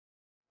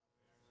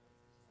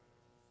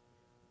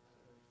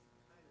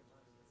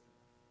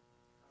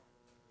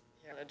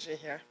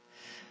technology here.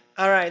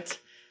 All right.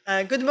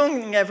 Good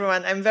morning,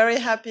 everyone. I'm very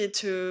happy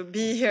to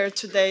be here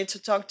today to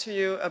talk to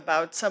you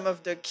about some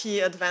of the key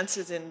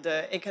advances in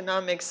the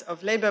economics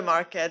of labor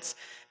markets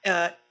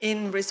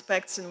in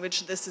respects in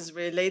which this is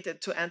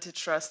related to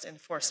antitrust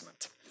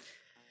enforcement.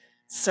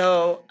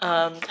 So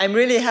I'm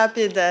really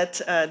happy that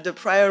the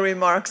prior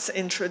remarks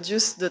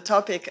introduced the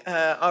topic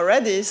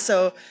already.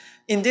 So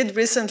indeed,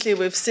 recently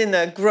we've seen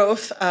a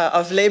growth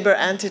of labor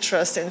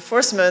antitrust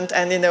enforcement,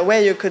 and in a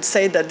way you could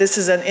say that this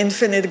is an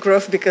infinite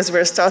growth because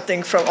we're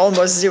starting from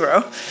almost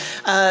zero.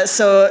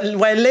 So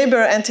while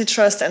labor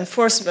antitrust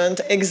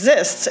enforcement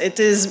exists, it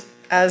is,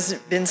 as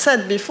been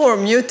said before,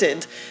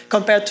 muted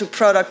compared to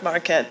product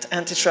market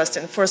antitrust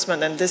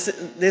enforcement, and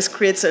this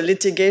creates a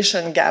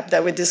litigation gap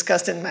that we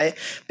discussed in my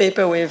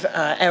paper with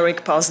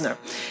Eric Posner.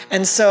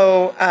 And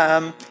so,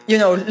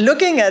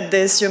 looking at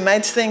this, you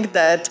might think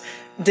that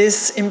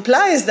this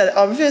implies that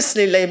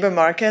obviously labor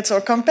markets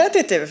are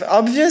competitive.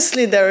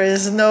 Obviously, there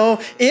is no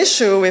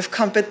issue with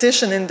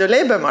competition in the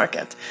labor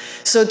market.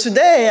 So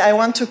today, I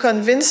want to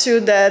convince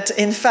you that,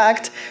 in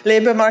fact,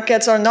 labor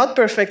markets are not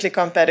perfectly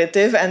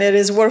competitive, and it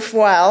is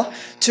worthwhile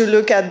to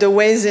look at the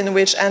ways in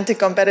which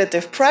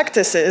anti-competitive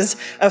practices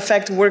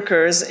affect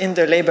workers in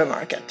the labor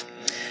market.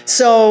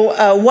 So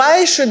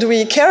why should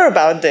we care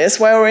about this?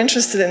 Why are we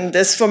interested in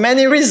this? For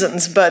many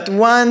reasons, but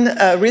one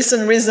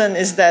recent reason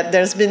is that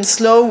there's been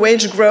slow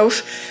wage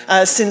growth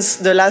since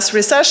the last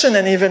recession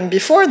and even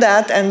before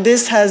that, and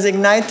this has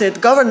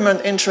ignited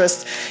government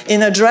interest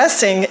in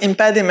addressing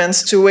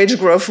impediments to wage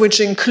growth,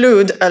 which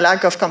include a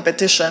lack of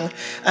competition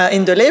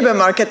in the labor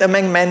market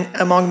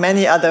among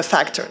many other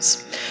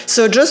factors.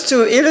 So just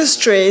to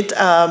illustrate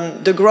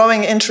the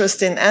growing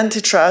interest in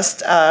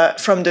antitrust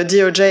from the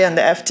DOJ and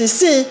the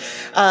FTC,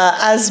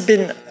 has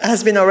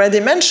been already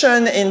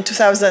mentioned, in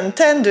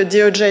 2010, the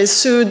DOJ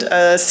sued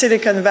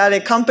Silicon Valley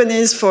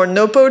companies for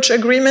no-poach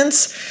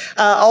agreements.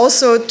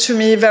 Also, to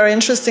me, very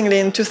interestingly,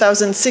 in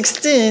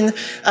 2016,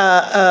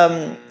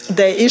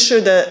 they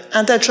issued an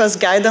antitrust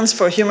guidance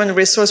for human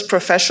resource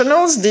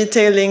professionals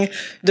detailing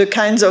the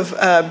kinds of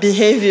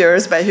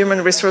behaviors by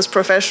human resource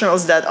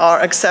professionals that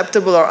are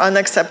acceptable or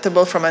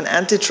unacceptable from an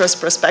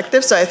antitrust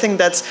perspective. So I think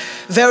that's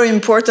very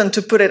important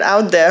to put it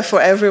out there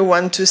for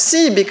everyone to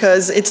see,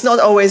 because it's not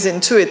always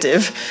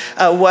intuitive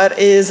what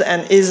is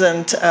and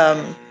isn't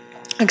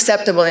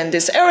acceptable in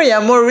this area.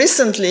 More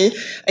recently,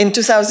 in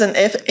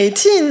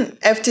 2018,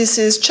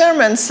 FTC's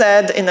chairman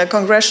said in a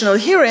congressional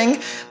hearing,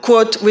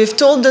 quote, "We've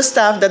told the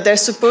staff that they're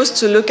supposed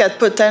to look at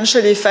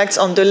potential effects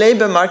on the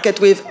labor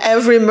market with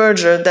every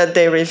merger that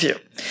they review."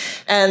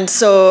 And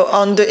so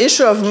on the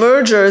issue of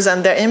mergers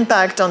and their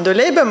impact on the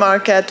labor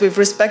market with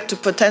respect to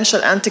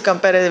potential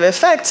anti-competitive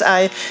effects,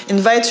 I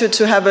invite you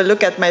to have a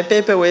look at my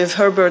paper with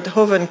Herbert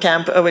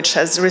Hovenkamp, which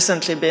has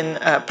recently been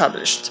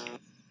published.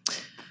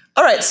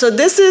 All right, so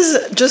this is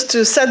just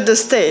to set the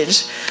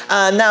stage.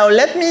 Now,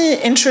 let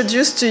me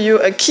introduce to you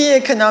a key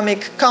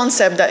economic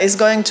concept that is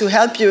going to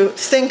help you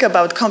think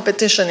about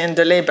competition in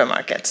the labor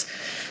markets,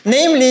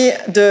 namely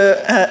the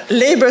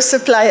labor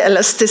supply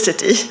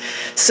elasticity.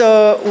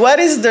 So what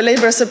is the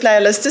labor supply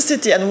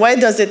elasticity, and why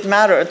does it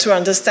matter to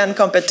understand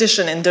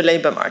competition in the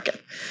labor market?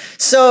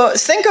 So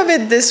think of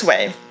it this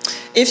way.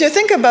 If you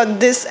think about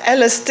this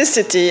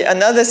elasticity,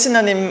 another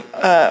synonym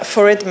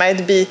for it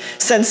might be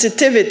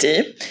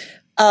sensitivity.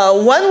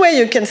 One way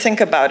you can think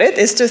about it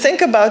is to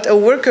think about a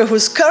worker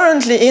who's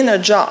currently in a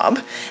job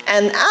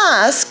and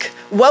ask,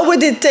 what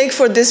would it take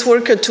for this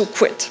worker to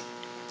quit?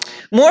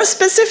 More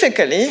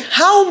specifically,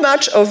 how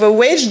much of a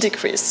wage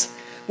decrease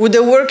would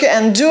a worker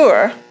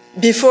endure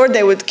before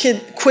they would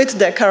quit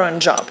their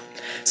current job?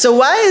 So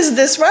why is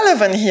this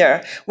relevant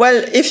here?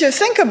 Well, if you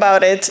think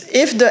about it,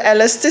 if the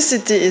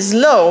elasticity is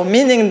low,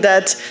 meaning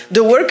that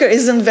the worker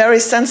isn't very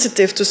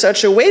sensitive to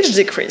such a wage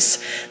decrease,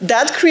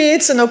 that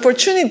creates an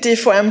opportunity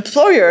for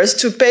employers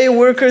to pay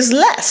workers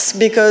less,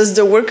 because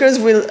the workers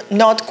will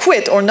not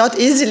quit or not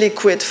easily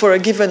quit for a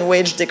given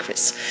wage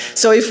decrease.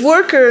 So if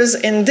workers,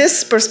 in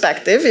this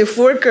perspective, if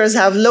workers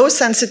have low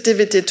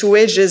sensitivity to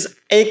wages,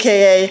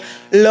 aka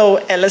low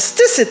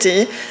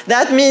elasticity,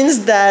 that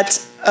means that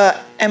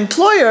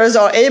employers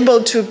are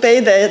able to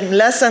pay them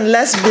less and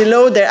less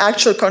below their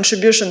actual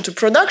contribution to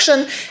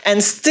production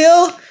and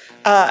still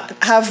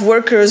have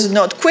workers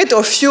not quit,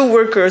 or few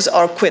workers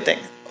are quitting.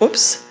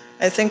 Oops,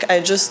 I think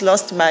I just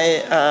lost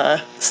my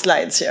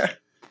slides here.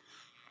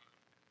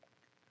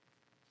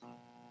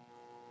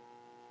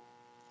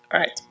 All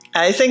right.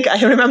 I think I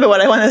remember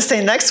what I want to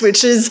say next,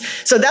 which is,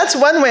 so that's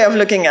one way of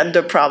looking at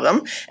the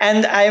problem.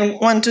 And I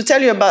want to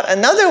tell you about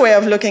another way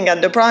of looking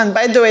at the problem.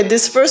 By the way,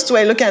 this first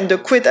way, looking at the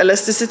quit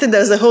elasticity,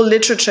 there's a whole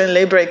literature in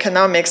labor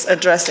economics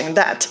addressing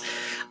that.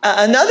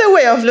 Another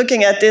way of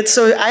looking at it,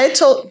 so I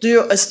told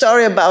you a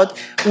story about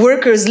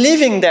workers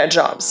leaving their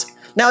jobs.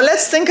 Now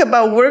let's think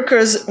about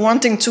workers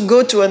wanting to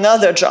go to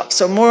another job,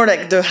 so more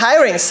like the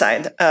hiring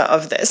side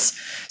of this.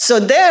 So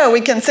there we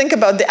can think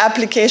about the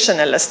application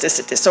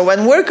elasticity. So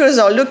when workers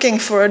are looking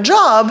for a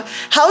job,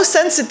 how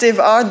sensitive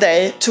are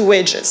they to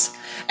wages?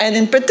 And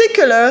in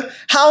particular,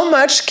 how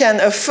much can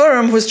a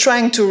firm who's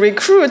trying to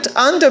recruit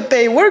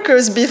underpay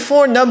workers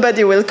before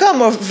nobody will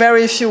come or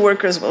very few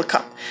workers will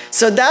come?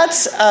 So that's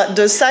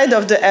the side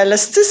of the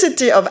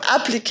elasticity of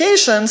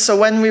application. So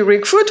when we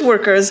recruit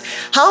workers,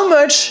 how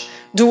much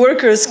do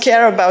workers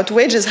care about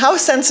wages? How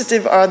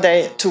sensitive are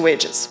they to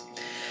wages?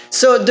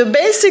 So the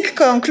basic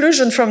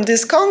conclusion from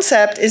this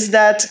concept is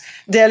that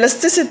the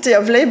elasticity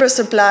of labor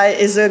supply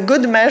is a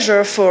good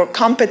measure for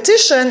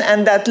competition,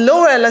 and that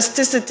lower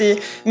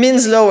elasticity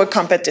means lower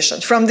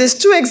competition. From these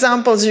two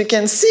examples, you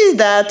can see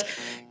that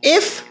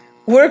if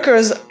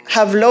workers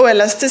have low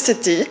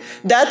elasticity,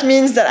 that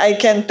means that I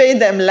can pay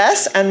them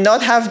less and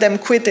not have them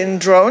quit in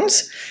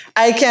drones.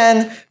 I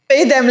can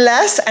pay them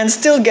less and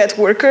still get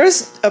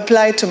workers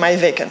applied to my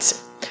vacancy.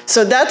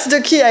 So that's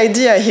the key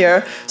idea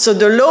here. So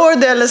the lower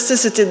the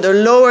elasticity, the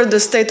lower the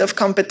state of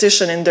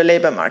competition in the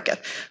labor market.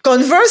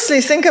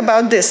 Conversely, think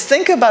about this.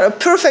 Think about a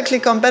perfectly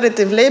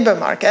competitive labor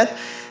market.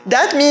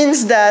 That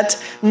means that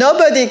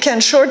nobody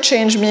can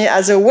shortchange me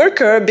as a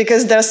worker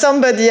because there's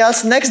somebody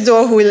else next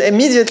door who will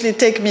immediately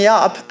take me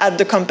up at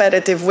the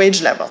competitive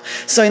wage level.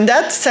 So in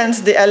that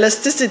sense, the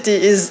elasticity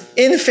is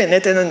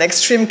infinite in an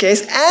extreme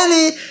case.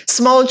 Any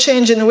small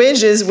change in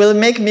wages will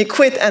make me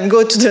quit and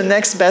go to the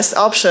next best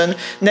option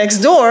next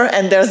door.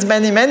 And there's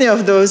many, many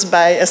of those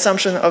by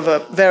assumption of a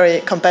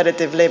very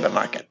competitive labor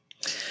market.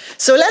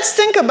 So let's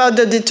think about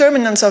the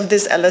determinants of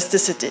this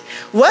elasticity.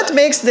 What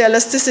makes the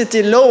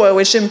elasticity lower,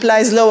 which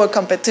implies lower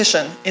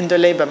competition in the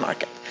labor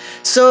market?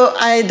 So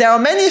there are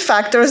many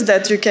factors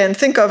that you can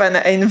think of, and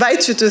I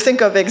invite you to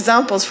think of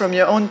examples from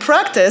your own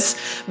practice,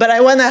 but I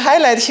want to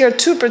highlight here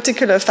two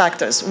particular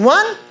factors.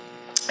 One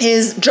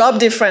is job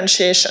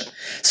differentiation.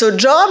 So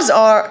jobs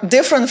are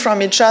different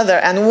from each other,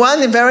 and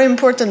one very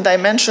important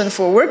dimension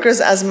for workers,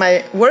 as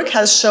my work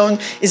has shown,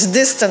 is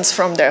distance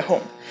from their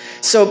home.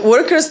 So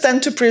workers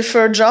tend to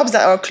prefer jobs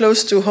that are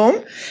close to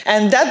home,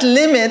 and that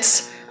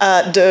limits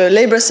the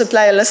labor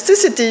supply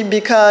elasticity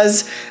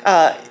because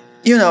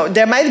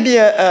there might be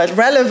a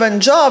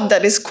relevant job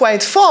that is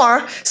quite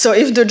far. So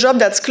if the job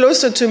that's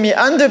closer to me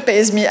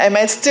underpays me, I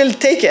might still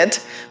take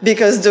it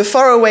because the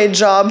faraway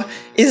job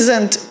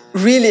isn't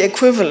really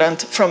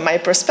equivalent from my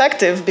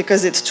perspective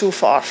because it's too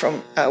far from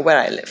where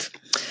I live.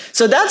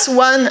 So that's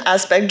one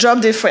aspect,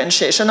 job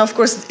differentiation. Of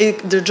course,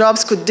 the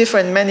jobs could differ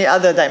in many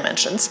other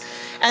dimensions.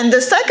 And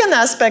the second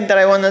aspect that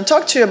I want to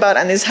talk to you about,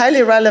 and is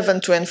highly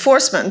relevant to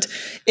enforcement,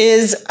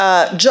 is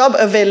job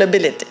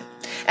availability.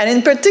 And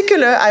in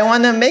particular, I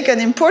want to make an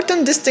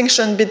important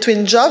distinction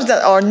between jobs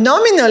that are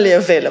nominally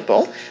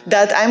available,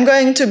 that I'm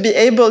going to be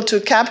able to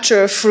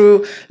capture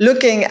through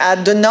looking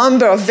at the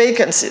number of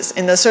vacancies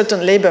in a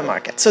certain labor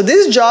market. So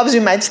these jobs,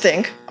 you might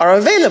think, are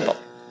available.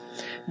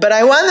 But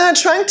I want to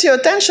attract your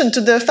attention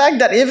to the fact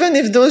that even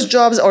if those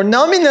jobs are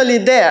nominally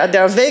there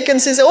are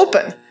vacancies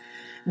open.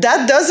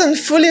 That doesn't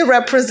fully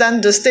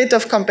represent the state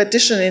of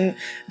competition in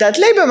that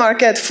labor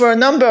market for a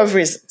number of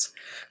reasons.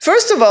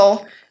 First of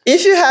all,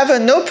 if you have a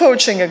no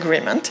poaching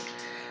agreement,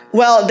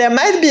 well, there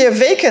might be a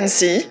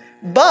vacancy,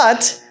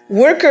 but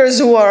workers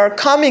who are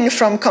coming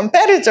from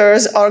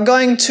competitors are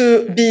going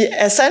to be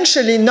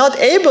essentially not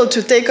able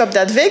to take up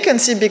that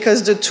vacancy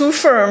because the two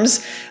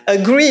firms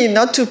agree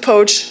not to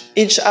poach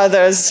each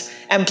other's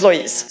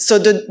employees. So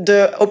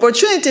the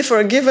opportunity for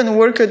a given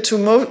worker to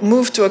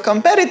move to a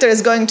competitor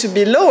is going to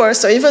be lower.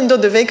 So even though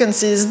the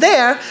vacancy is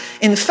there,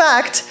 in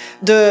fact,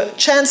 the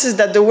chances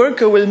that the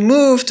worker will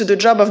move to the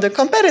job of the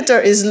competitor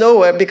is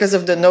lower because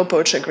of the no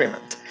poach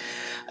agreement.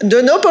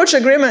 The no poach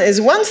agreement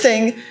is one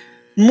thing.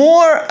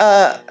 More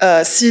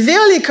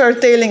severely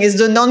curtailing is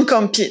the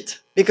non-compete,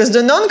 because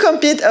the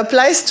non-compete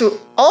applies to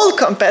all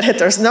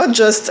competitors, not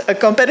just a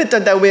competitor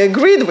that we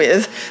agreed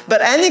with,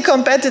 but any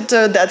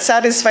competitor that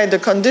satisfied the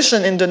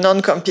condition in the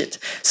non-compete.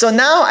 So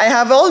now I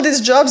have all these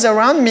jobs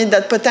around me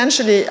that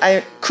potentially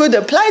I could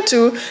apply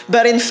to,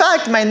 but in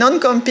fact my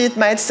non-compete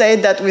might say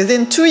that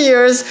within 2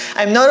 years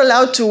I'm not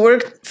allowed to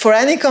work for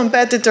any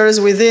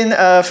competitors within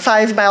a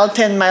 5-mile,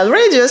 10-mile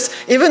radius.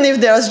 Even if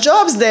there's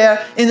jobs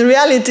there, in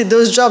reality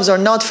those jobs are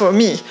not for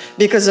me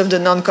because of the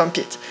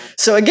non-compete.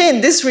 So again,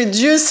 this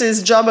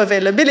reduces job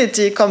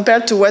availability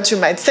compared to what you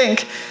might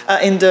think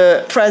in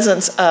the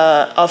presence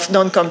of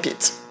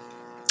non-compete.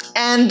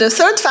 And the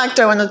third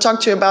factor I want to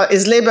talk to you about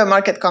is labor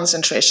market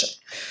concentration.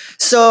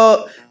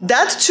 So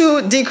that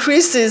too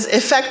decreases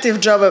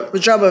effective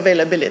job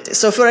availability.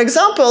 So for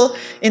example,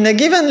 in a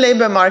given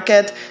labor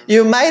market,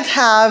 you might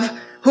have,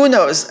 who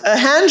knows,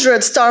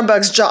 100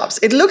 Starbucks jobs.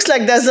 It looks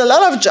like there's a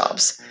lot of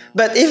jobs,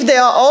 but if they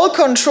are all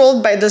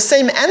controlled by the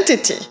same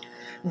entity,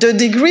 the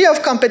degree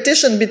of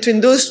competition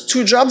between those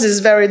two jobs is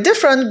very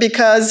different,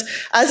 because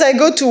as I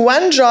go to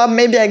one job,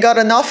 maybe I got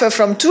an offer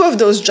from 2 of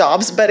those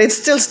jobs, but it's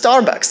still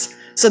Starbucks.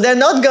 So they're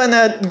not going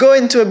to go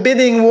into a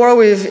bidding war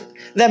with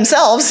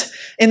themselves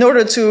in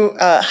order to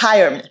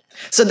hire me.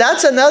 So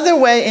that's another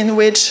way in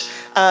which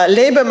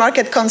labor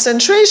market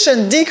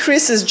concentration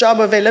decreases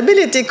job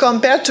availability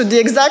compared to the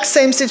exact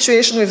same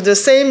situation with the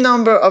same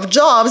number of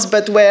jobs,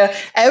 but where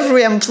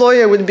every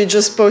employer would be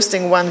just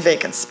posting one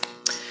vacancy.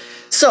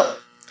 So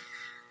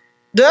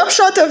The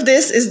upshot of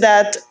this is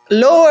that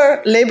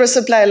lower labor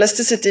supply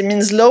elasticity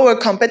means lower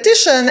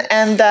competition,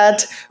 and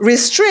that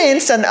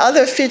restraints and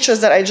other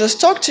features that I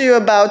just talked to you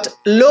about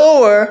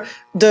lower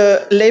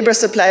the labor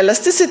supply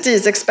elasticity,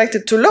 is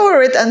expected to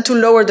lower it and to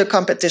lower the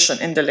competition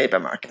in the labor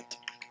market.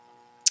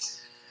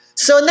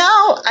 So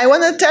now I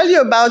want to tell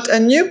you about a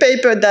new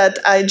paper that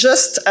I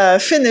just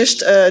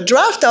finished a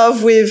draft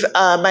of with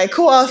my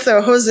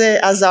co-author Jose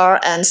Azar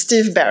and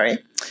Steve Berry.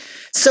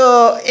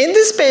 So in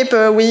this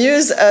paper, we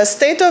use a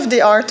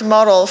state-of-the-art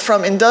model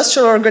from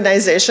industrial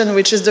organization,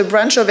 which is the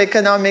branch of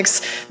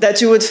economics that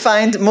you would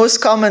find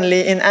most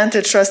commonly in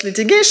antitrust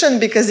litigation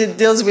because it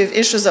deals with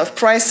issues of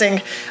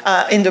pricing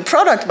in the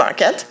product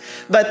market.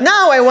 But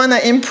now I want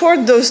to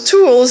import those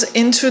tools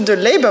into the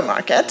labor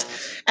market.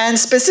 And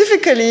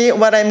specifically,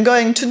 what I'm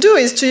going to do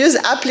is to use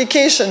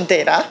application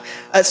data.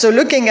 So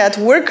looking at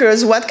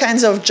workers, what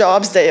kinds of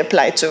jobs they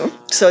apply to.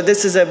 So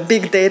this is a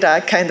big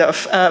data kind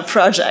of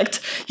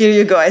project. Here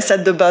you go, I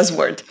said the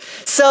buzzword.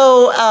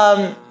 So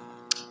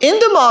in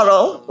the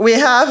model, we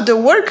have the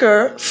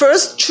worker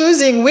first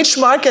choosing which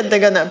market they're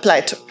going to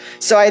apply to.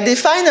 So I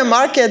define a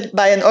market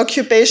by an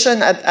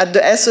occupation at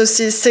the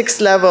SOC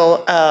 6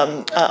 level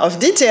of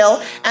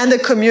detail and a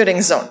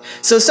commuting zone.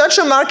 So such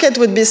a market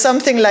would be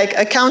something like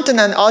accountant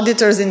and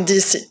auditors in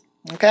DC,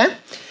 okay?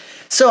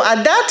 So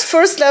at that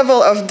first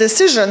level of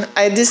decision,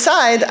 I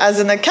decide as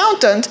an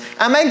accountant,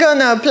 am I going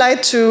to apply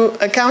to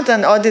accountant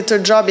and auditor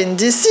job in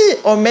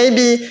DC or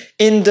maybe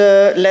in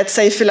the, let's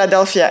say,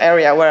 Philadelphia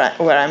area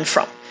where I'm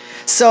from?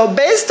 So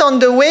based on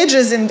the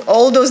wages in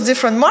all those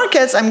different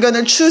markets, I'm going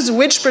to choose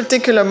which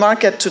particular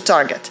market to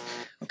target.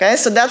 Okay,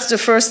 so that's the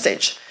first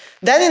stage.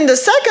 Then in the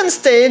second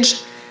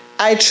stage,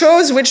 I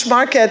chose which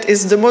market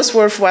is the most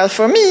worthwhile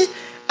for me.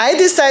 I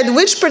decide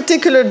which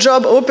particular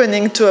job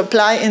opening to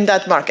apply in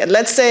that market.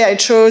 Let's say I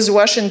chose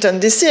Washington,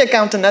 D.C.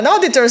 accountant and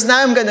auditors.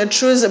 Now I'm going to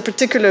choose a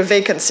particular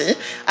vacancy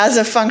as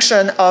a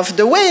function of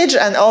the wage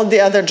and all the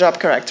other job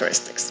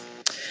characteristics.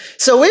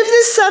 So with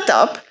this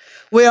setup,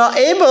 we are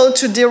able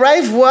to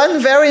derive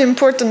one very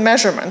important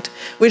measurement,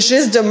 which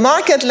is the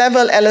market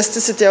level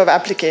elasticity of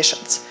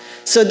applications.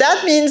 So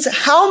that means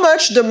how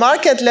much the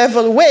market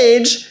level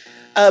wage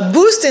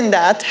boost in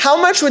that, how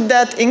much would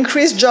that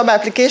increase job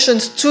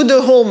applications to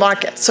the whole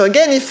market? So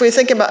again, if we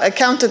think about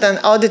accountant and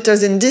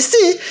auditors in DC,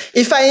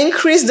 if I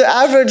increase the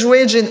average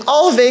wage in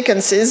all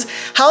vacancies,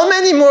 how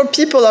many more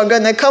people are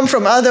going to come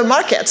from other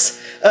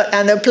markets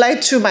and apply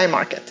to my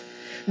market?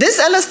 This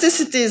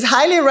elasticity is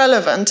highly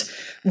relevant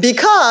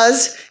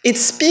because it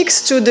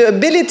speaks to the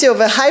ability of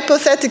a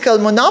hypothetical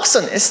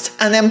monopsonist,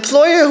 an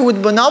employer who would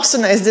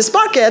monopsonize this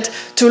market,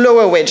 to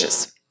lower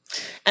wages.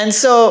 And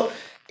so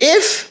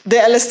if the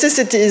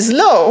elasticity is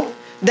low,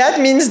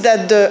 that means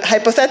that the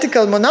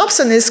hypothetical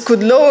monopsonist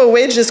could lower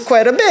wages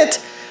quite a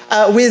bit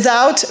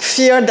without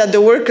fear that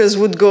the workers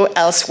would go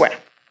elsewhere.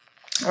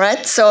 All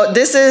right? So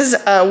this is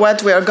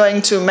what we are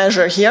going to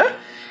measure here.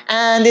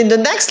 And in the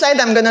next slide,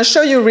 I'm going to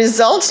show you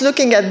results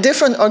looking at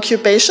different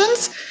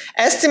occupations,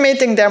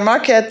 estimating their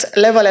market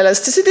level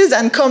elasticities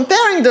and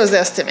comparing those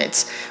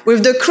estimates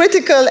with the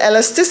critical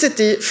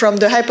elasticity from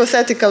the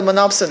hypothetical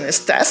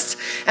monopsonist test.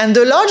 And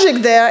the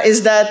logic there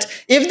is that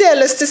if the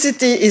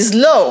elasticity is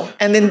low,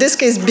 and in this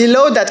case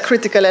below that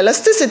critical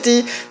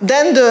elasticity,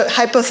 then the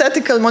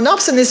hypothetical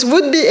monopsonist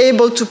would be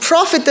able to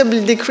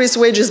profitably decrease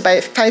wages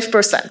by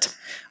 5%.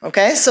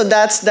 Okay, so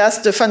that's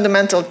the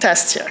fundamental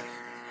test here.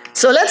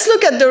 So let's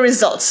look at the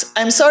results.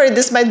 I'm sorry,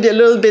 this might be a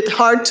little bit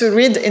hard to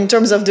read in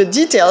terms of the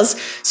details.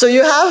 So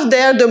you have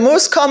there the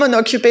most common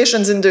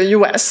occupations in the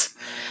US.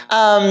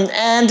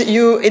 And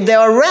they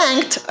are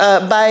ranked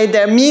by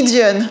their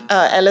median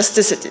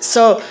elasticity.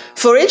 So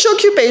for each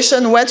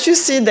occupation, what you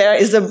see there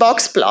is a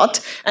box plot.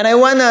 And I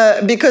want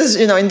to, because,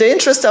 in the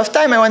interest of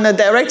time, I want to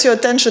direct your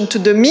attention to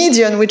the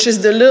median, which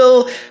is the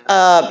little,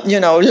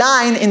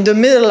 line in the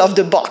middle of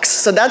the box.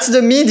 So that's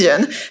the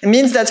median. It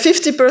means that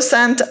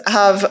 50%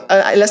 have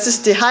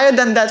elasticity higher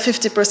than that,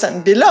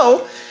 50%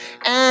 below.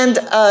 And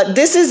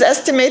this is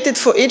estimated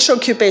for each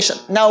occupation.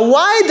 Now,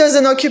 why does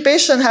an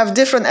occupation have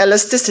different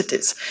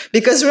elasticities?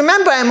 Because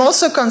remember, I'm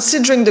also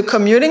considering the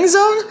commuting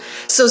zone.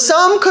 So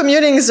some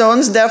commuting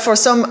zones, therefore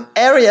some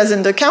areas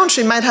in the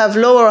country, might have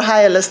low or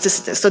high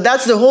elasticities. So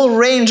that's the whole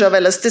range of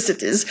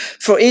elasticities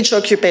for each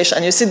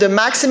occupation. You see the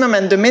maximum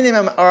and the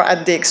minimum are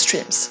at the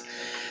extremes.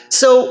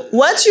 So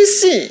what you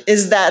see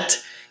is that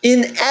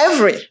in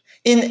every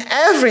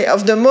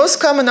of the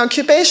most common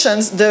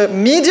occupations, the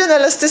median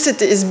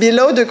elasticity is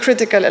below the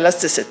critical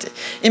elasticity,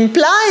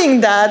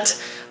 implying that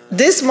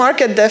this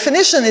market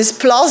definition is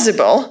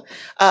plausible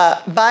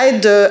by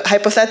the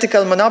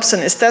hypothetical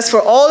monopsonist test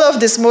for all of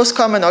these most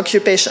common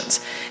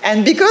occupations.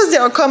 And because they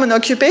are common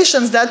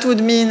occupations, that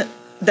would mean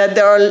that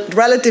there are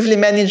relatively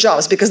many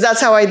jobs, because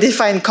that's how I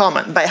define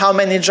common, by how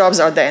many jobs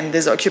are there in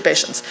these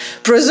occupations.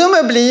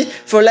 Presumably,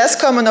 for less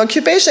common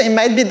occupation, it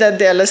might be that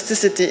the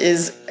elasticity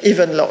is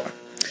even lower.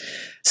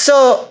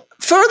 So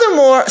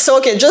Furthermore, so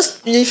okay,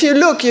 just if you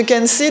look, you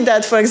can see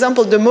that, for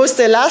example, the most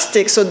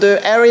elastic, so the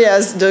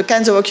areas, the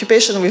kinds of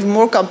occupation with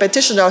more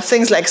competition are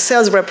things like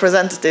sales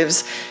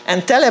representatives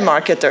and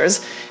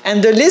telemarketers.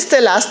 And the least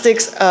elastic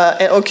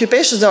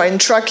occupations are in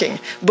trucking.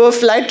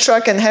 Both light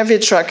truck and heavy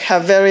truck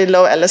have very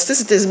low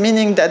elasticities,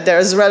 meaning that there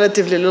is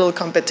relatively little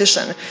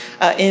competition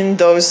in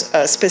those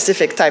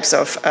specific types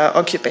of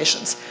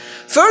occupations.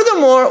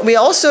 Furthermore, we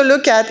also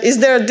look at, is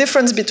there a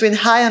difference between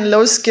high and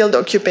low skilled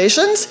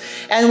occupations?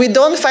 And we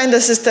don't find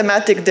a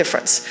systematic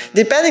difference.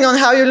 Depending on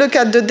how you look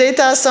at the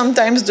data,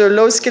 sometimes the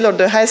low skill or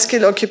the high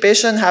skill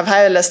occupation have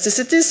high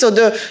elasticity. So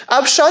the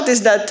upshot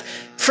is that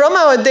from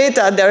our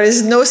data, there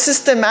is no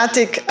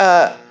systematic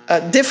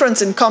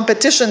difference in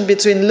competition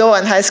between low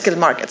and high skill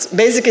markets.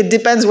 Basically, it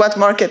depends what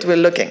market we're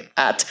looking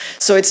at.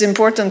 So it's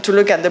important to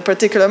look at the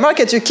particular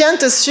market. You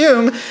can't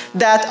assume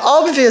that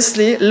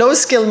obviously low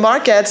skill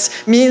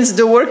markets means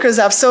the workers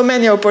have so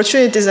many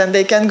opportunities and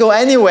they can go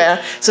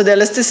anywhere, so the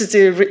elasticity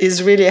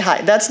is really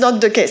high. That's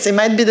not the case. It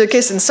might be the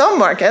case in some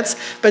markets,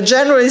 but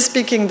generally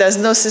speaking, there's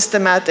no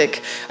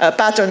systematic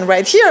pattern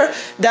right here.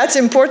 That's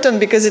important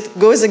because it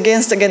goes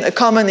against, again, a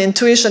common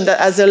intuition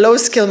that as a low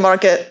skill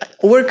market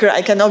worker,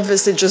 I can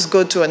obviously just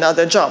go to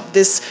another job.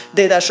 This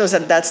data shows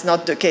that that's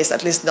not the case,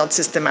 at least not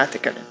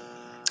systematically.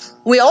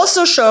 We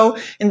also show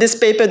in this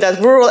paper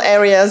that rural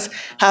areas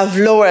have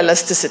lower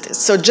elasticities.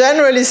 So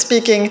generally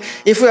speaking,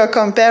 if we are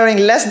comparing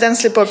less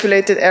densely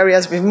populated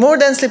areas with more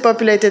densely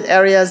populated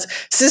areas,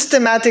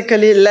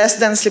 systematically less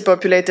densely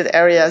populated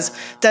areas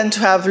tend to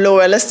have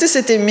lower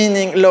elasticity,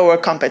 meaning lower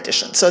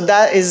competition. So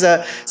that is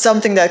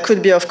something that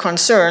could be of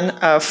concern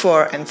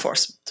for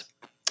enforcement.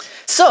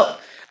 So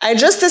I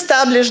just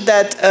established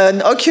that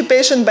an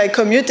occupation by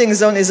commuting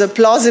zone is a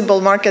plausible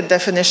market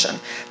definition.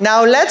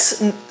 Now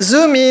let's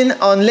zoom in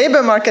on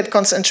labor market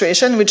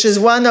concentration, which is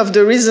one of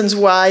the reasons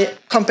why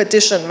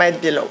competition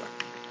might be lower.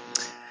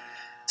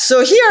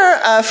 So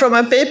here, from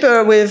a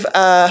paper with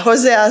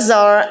Jose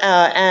Azar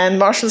and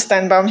Marshall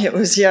Steinbaum,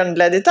 who's here in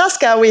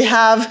Bleditaska, we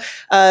have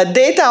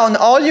data on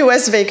all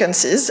US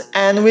vacancies,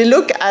 and we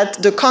look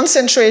at the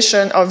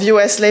concentration of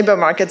US labor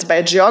markets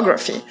by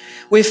geography.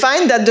 We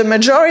find that the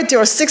majority,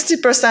 or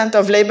 60%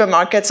 of labor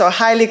markets, are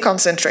highly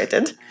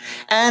concentrated.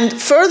 And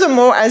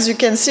furthermore, as you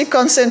can see,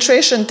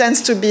 concentration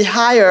tends to be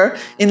higher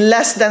in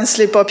less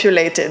densely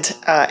populated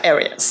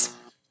areas.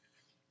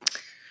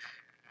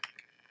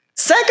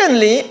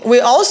 Secondly, we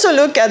also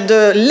look at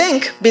the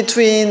link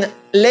between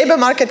labor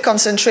market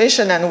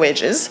concentration and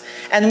wages,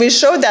 and we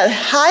show that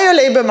higher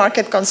labor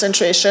market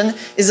concentration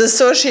is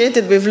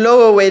associated with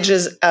lower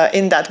wages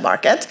in that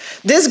market.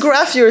 This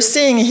graph you're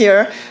seeing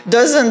here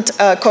doesn't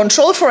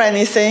control for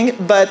anything,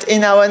 but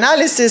in our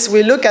analysis,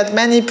 we look at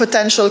many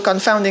potential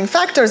confounding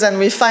factors, and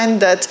we find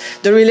that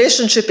the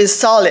relationship is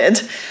solid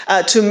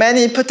to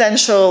many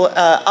potential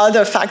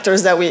other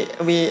factors that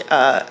we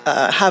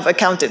have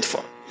accounted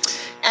for.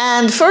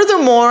 And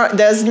furthermore,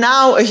 there's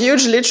now a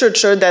huge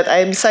literature that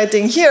I'm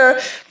citing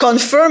here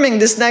confirming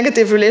this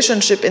negative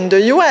relationship in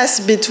the US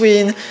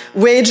between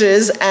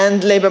wages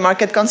and labor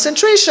market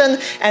concentration.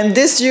 And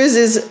this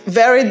uses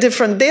very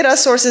different data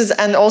sources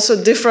and also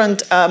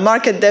different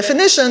market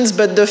definitions,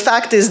 but the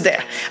fact is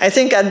there. I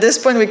think at this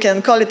point we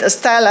can call it a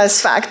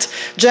stylized fact.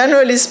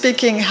 Generally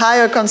speaking,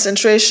 higher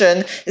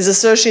concentration is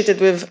associated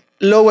with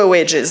lower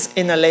wages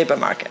in a labor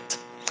market.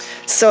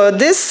 So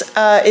this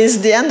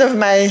is the end of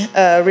my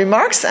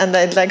remarks, and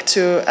I'd like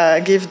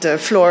to give the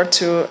floor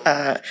to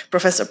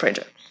Professor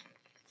Prager.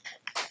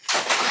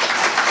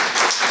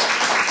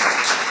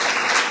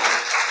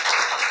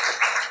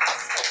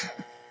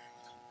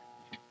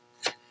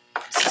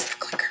 This is the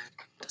clicker.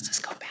 Does this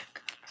go back?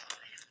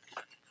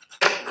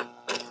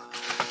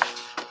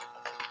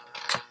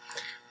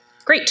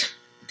 Great.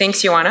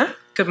 Thanks, Ioana.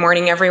 Good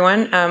morning,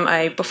 everyone.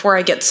 Before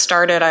I get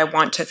started, I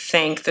want to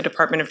thank the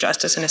Department of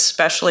Justice and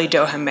especially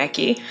Doha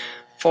Meki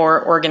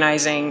for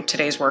organizing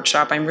today's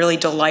workshop. I'm really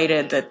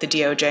delighted that the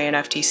DOJ and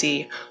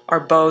FTC are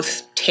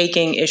both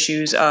taking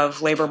issues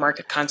of labor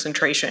market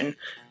concentration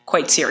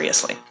quite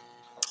seriously.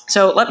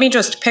 So let me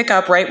just pick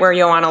up right where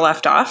Ioana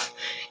left off.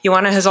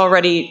 Ioana has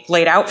already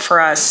laid out for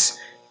us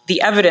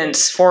the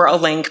evidence for a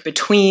link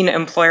between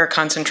employer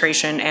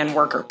concentration and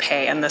worker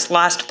pay. And this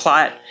last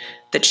plot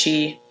that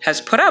she has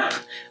put up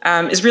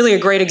is really a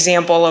great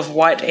example of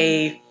what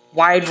a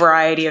wide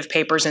variety of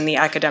papers in the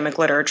academic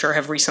literature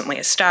have recently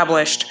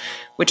established,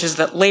 which is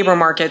that labor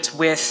markets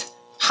with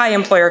high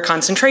employer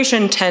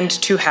concentration tend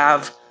to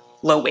have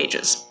low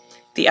wages.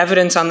 The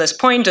evidence on this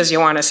point, as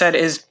Ioana said,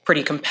 is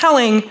pretty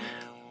compelling,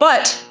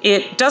 but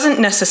it doesn't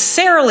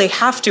necessarily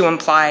have to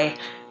imply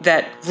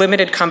that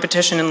limited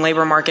competition in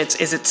labor markets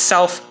is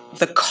itself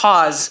the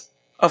cause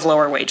of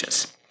lower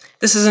wages.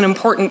 This is an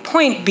important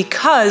point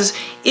because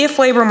if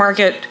labor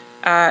market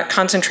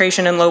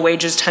concentration and low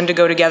wages tend to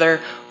go together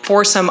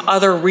for some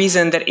other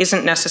reason that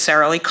isn't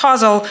necessarily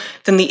causal,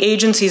 then the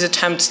agency's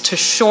attempts to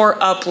shore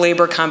up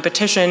labor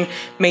competition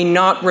may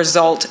not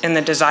result in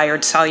the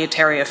desired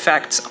salutary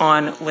effects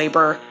on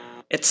labor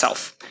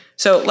itself.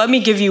 So let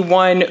me give you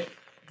one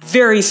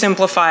very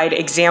simplified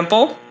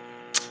example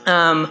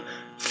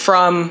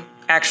from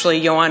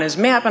actually Ioana's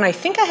map, and I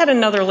think I had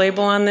another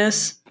label on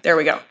this. There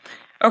we go.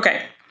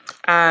 Okay,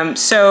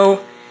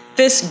 so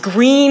this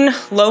green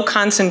low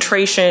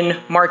concentration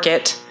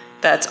market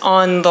that's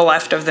on the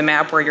left of the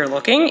map where you're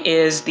looking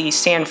is the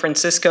San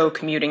Francisco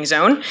commuting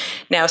zone.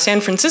 Now,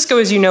 San Francisco,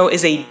 as you know,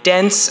 is a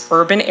dense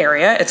urban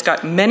area. It's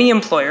got many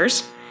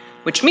employers,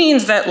 which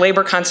means that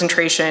labor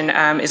concentration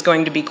is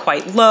going to be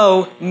quite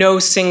low. No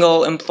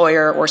single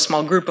employer or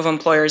small group of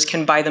employers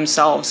can by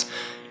themselves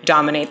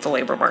dominate the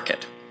labor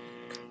market.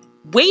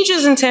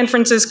 Wages in San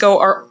Francisco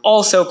are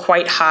also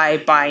quite high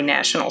by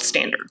national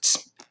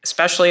standards,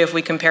 especially if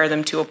we compare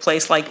them to a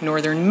place like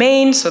northern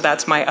Maine. So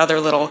that's my other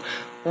little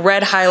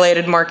red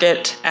highlighted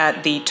market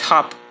at the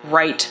top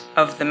right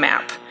of the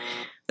map.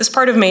 This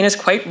part of Maine is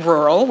quite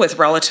rural with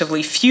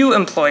relatively few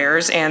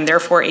employers and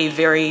therefore a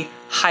very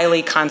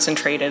highly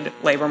concentrated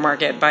labor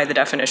market by the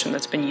definition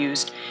that's been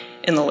used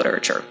in the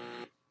literature.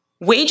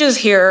 Wages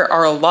here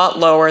are a lot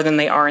lower than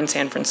they are in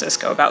San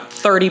Francisco, about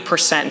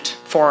 30%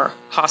 for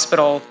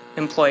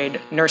hospital-employed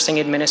nursing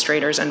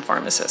administrators and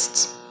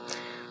pharmacists.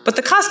 But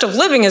the cost of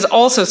living is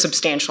also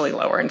substantially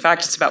lower. In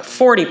fact, it's about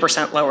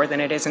 40% lower than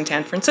it is in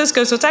San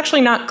Francisco, so it's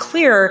actually not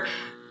clear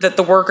that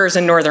the workers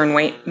in northern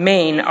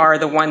Maine are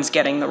the ones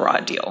getting the raw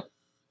deal.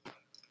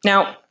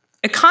 Now,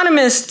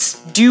 economists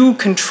do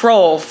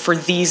control for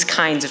these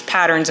kinds of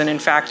patterns, and in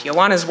fact,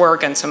 Ioana's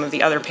work and some of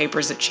the other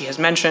papers that she has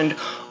mentioned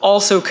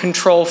also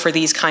control for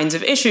these kinds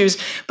of issues,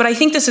 but I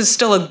think this is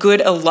still a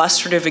good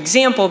illustrative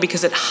example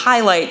because it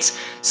highlights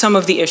some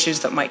of the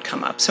issues that might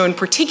come up. So in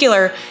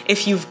particular,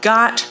 if you've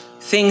got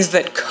things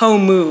that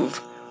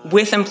co-move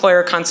with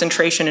employer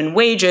concentration and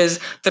wages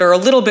that are a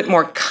little bit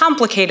more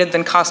complicated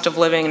than cost of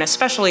living, and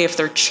especially if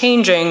they're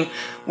changing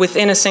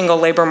within a single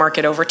labor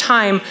market over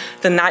time,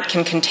 then that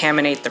can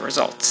contaminate the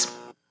results.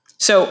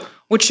 So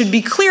what should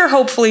be clear,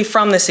 hopefully,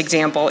 from this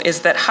example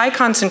is that high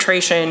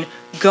concentration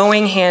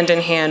going hand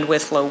in hand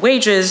with low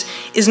wages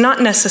is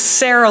not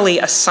necessarily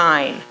a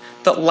sign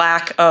that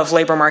lack of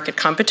labor market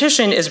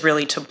competition is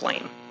really to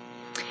blame.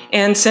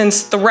 And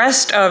since the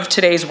rest of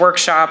today's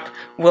workshop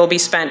will be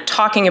spent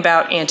talking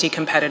about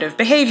anti-competitive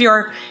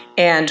behavior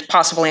and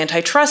possible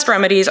antitrust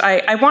remedies,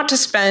 I want to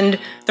spend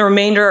the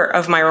remainder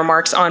of my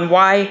remarks on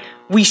why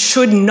we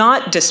should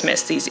not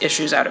dismiss these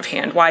issues out of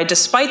hand, why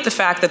despite the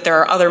fact that there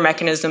are other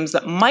mechanisms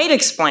that might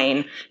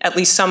explain at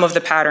least some of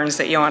the patterns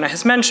that Ioana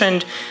has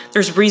mentioned,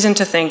 there's reason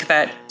to think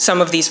that some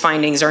of these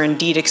findings are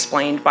indeed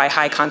explained by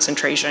high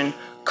concentration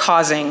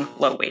causing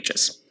low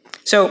wages.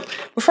 So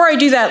before I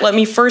do that, let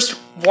me first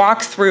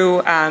walk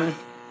through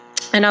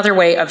another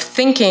way of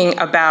thinking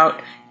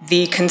about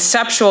the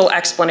conceptual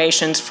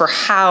explanations for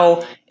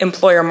how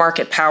employer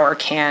market power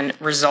can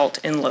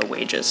result in low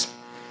wages.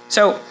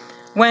 So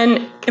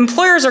when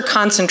employers are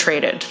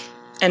concentrated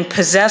and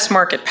possess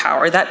market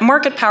power, that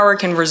market power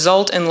can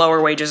result in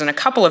lower wages in a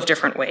couple of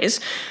different ways.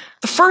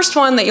 The first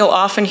one that you'll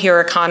often hear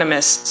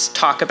economists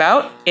talk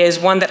about is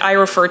one that I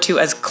refer to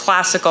as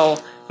classical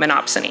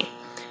monopsony.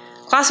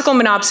 Classical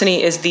monopsony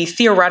is the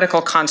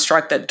theoretical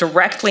construct that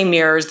directly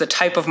mirrors the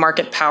type of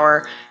market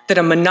power that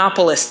a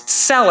monopolist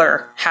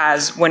seller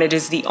has when it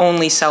is the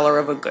only seller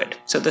of a good.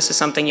 So this is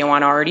something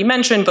Ioana already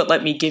mentioned, but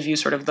let me give you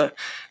sort of the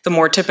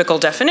more typical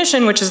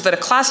definition, which is that a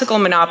classical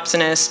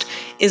monopsonist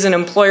is an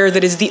employer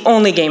that is the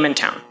only game in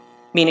town,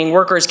 meaning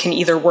workers can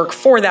either work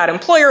for that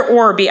employer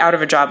or be out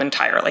of a job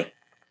entirely.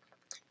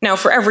 Now,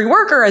 for every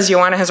worker, as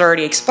Ioana has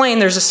already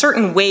explained, there's a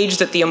certain wage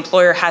that the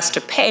employer has to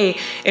pay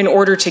in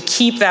order to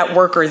keep that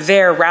worker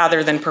there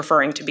rather than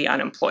preferring to be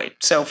unemployed.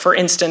 So, for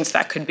instance,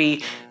 that could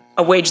be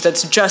a wage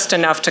that's just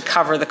enough to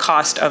cover the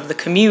cost of the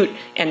commute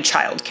and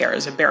childcare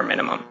as a bare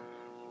minimum.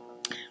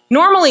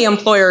 Normally,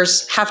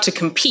 employers have to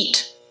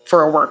compete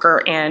for a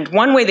worker, and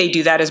one way they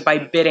do that is by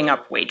bidding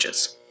up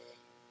wages.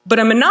 But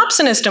a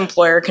monopsonist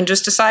employer can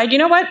just decide, you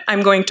know what,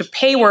 I'm going to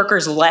pay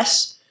workers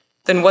less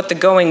than what the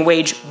going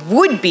wage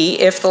would be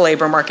if the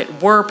labor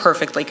market were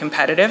perfectly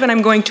competitive, and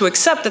I'm going to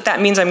accept that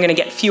that means I'm going to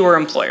get fewer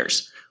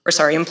employees.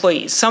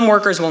 Some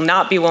workers will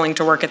not be willing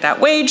to work at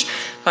that wage.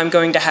 I'm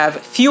going to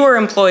have fewer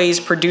employees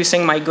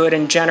producing my good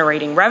and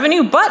generating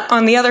revenue, but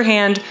on the other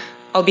hand,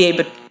 I'll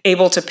be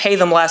able to pay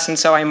them less, and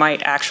so I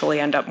might actually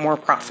end up more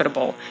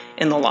profitable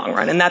in the long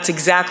run. And that's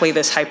exactly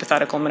this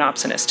hypothetical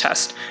monopsonist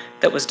test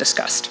that was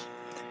discussed.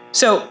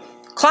 So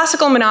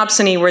classical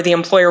monopsony, where the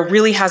employer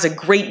really has a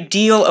great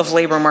deal of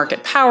labor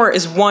market power,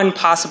 is one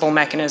possible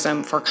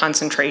mechanism for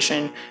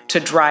concentration to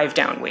drive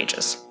down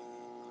wages.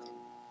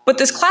 But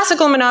this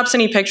classical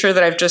monopsony picture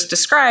that I've just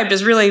described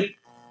is really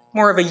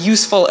more of a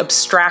useful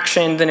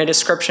abstraction than a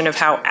description of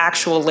how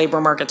actual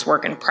labor markets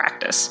work in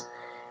practice.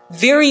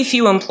 Very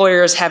few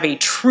employers have a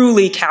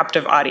truly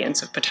captive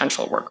audience of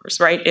potential workers,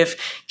 right?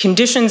 If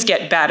conditions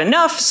get bad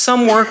enough,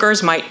 some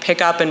workers might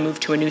pick up and move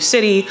to a new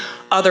city.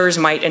 Others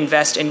might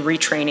invest in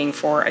retraining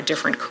for a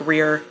different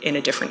career in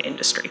a different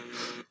industry.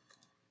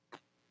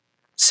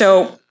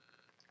 So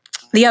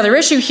the other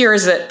issue here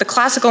is that the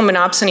classical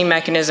monopsony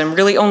mechanism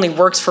really only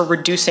works for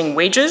reducing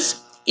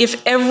wages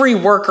if every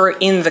worker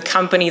in the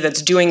company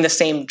that's doing the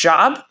same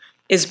job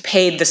is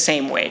paid the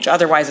same wage.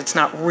 Otherwise, it's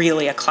not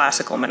really a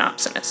classical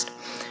monopsonist.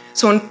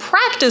 So in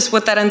practice,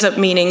 what that ends up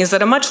meaning is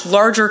that a much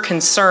larger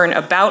concern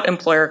about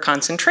employer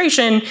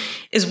concentration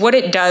is what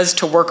it does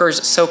to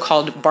workers'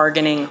 so-called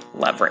bargaining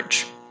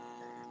leverage.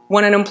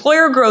 When an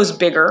employer grows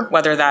bigger,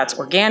 whether that's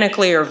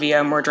organically or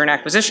via merger and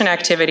acquisition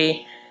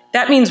activity,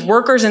 that means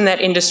workers in that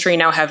industry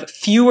now have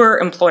fewer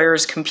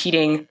employers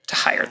competing to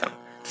hire them.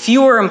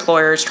 Fewer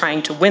employers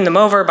trying to win them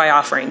over by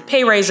offering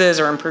pay raises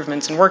or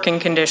improvements in working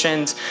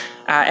conditions,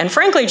 and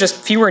frankly, just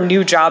fewer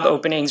new job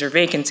openings or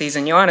vacancies,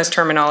 in Ioana's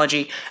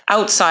terminology,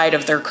 outside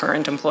of their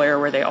current employer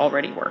where they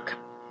already work.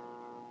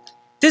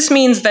 This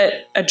means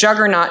that a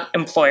juggernaut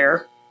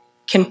employer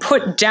can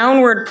put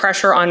downward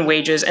pressure on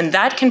wages, and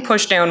that can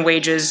push down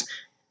wages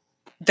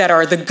that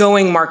are the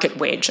going market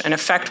wage and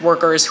affect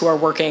workers who are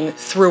working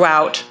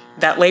throughout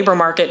that labor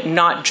market,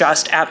 not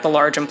just at the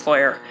large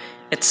employer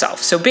itself.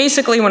 So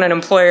basically, when an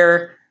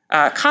employer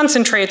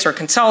concentrates or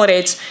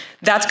consolidates,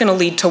 that's going to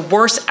lead to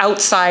worse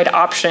outside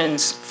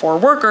options for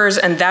workers,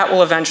 and that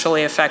will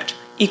eventually affect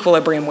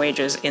equilibrium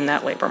wages in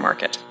that labor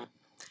market.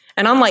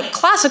 And unlike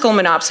classical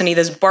monopsony,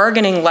 this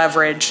bargaining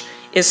leverage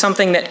is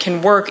something that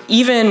can work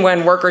even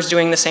when workers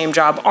doing the same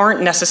job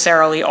aren't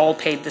necessarily all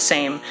paid the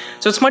same.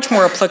 So it's much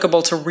more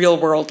applicable to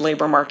real-world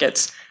labor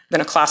markets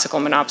than a classical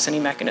monopsony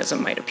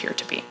mechanism might appear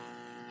to be.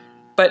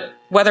 But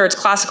whether it's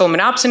classical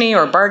monopsony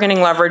or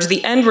bargaining leverage,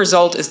 the end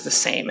result is the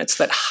same. It's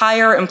that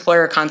higher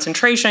employer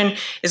concentration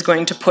is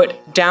going to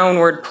put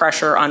downward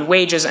pressure on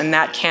wages, and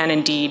that can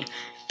indeed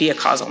be a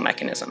causal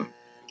mechanism.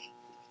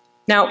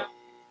 Now,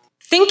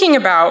 thinking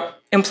about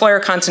employer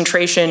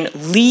concentration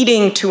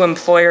leading to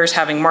employers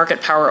having market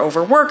power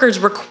over workers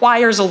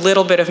requires a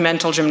little bit of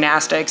mental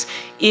gymnastics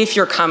if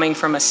you're coming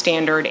from a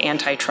standard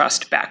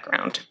antitrust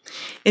background.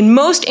 In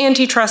most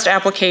antitrust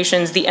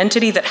applications, the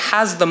entity that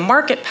has the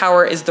market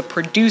power is the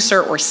producer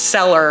or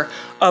seller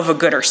of a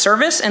good or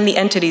service, and the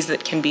entities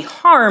that can be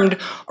harmed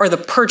are the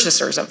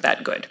purchasers of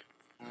that good.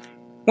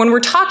 When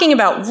we're talking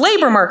about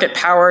labor market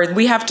power,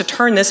 we have to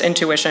turn this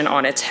intuition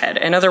on its head.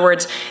 In other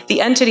words, the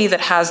entity that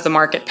has the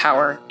market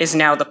power is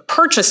now the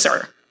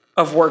purchaser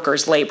of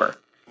workers' labor,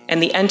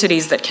 and the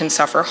entities that can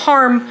suffer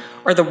harm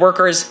are the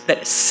workers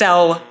that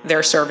sell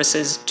their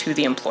services to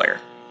the employer.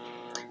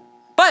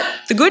 But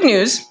the good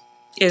news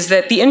is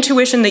that the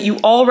intuition that you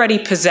already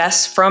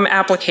possess from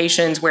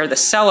applications where the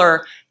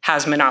seller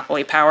has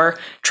monopoly power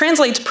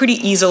translates pretty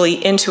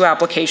easily into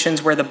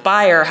applications where the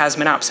buyer has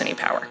monopsony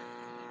power.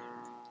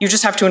 You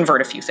just have to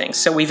invert a few things.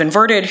 So we've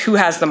inverted who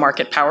has the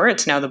market power.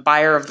 It's now the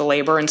buyer of the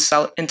labor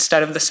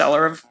instead of the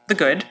seller of the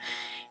good.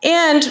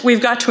 And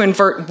we've got to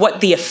invert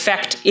what the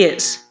effect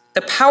is.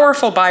 The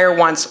powerful buyer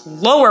wants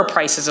lower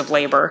prices of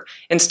labor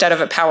instead of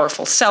a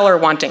powerful seller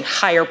wanting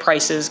higher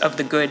prices of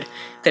the good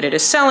that it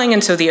is selling.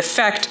 And so the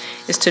effect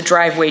is to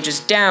drive wages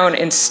down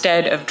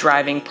instead of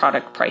driving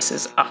product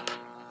prices up.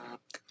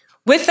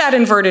 With that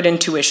inverted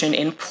intuition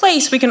in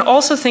place, we can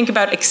also think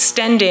about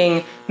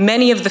extending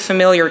many of the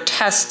familiar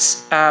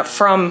tests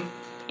from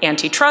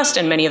antitrust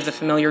and many of the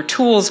familiar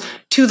tools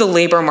to the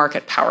labor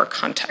market power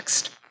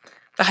context.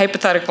 The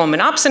hypothetical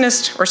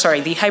monopolist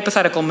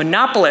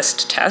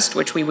test,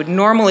 which we would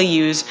normally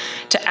use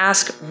to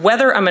ask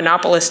whether a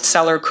monopolist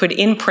seller could,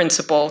 in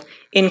principle,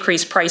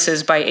 increase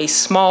prices by a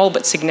small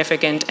but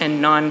significant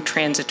and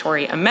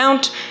non-transitory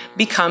amount,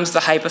 becomes the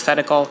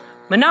hypothetical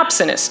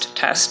monopsonist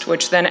test,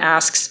 which then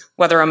asks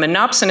whether a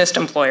monopsonist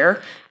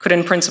employer could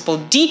in principle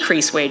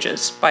decrease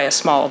wages by a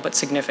small but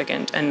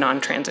significant and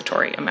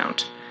non-transitory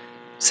amount.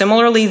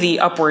 Similarly, the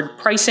upward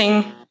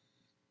pricing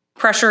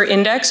pressure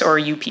index, or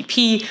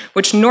UPP,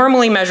 which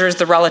normally measures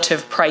the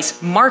relative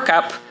price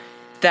markup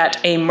that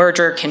a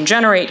merger can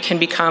generate, can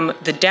become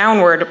the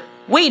downward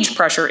wage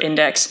pressure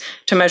index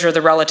to measure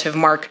the relative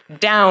mark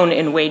down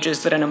in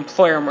wages that an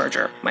employer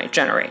merger might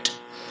generate.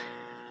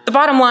 The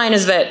bottom line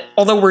is that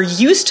although we're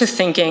used to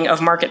thinking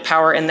of market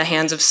power in the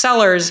hands of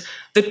sellers,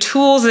 the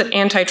tools that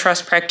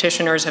antitrust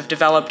practitioners have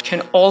developed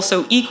can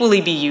also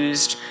equally be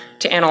used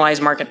to analyze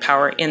market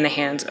power in the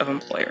hands of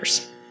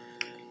employers.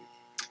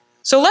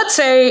 So let's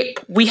say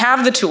we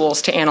have the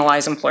tools to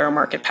analyze employer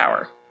market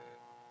power.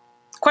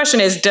 The question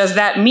is, does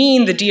that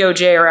mean the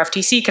DOJ or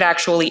FTC could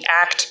actually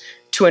act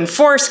to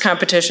enforce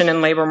competition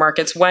in labor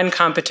markets when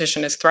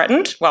competition is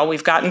threatened? Well,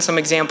 we've gotten some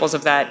examples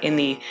of that in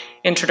the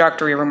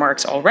introductory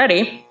remarks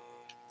already.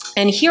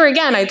 And here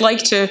again, I'd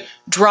like to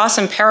draw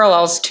some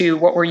parallels to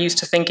what we're used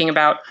to thinking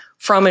about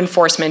from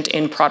enforcement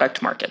in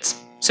product markets.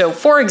 So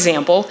for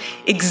example,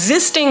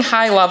 existing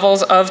high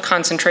levels of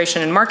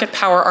concentration and market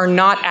power are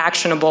not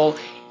actionable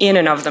in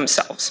and of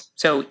themselves.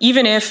 So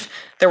even if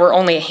there were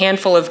only a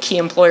handful of key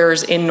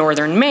employers in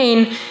northern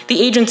Maine,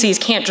 the agencies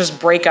can't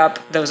just break up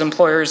those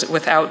employers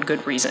without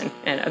good reason.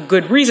 And a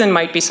good reason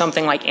might be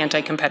something like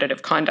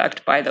anti-competitive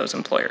conduct by those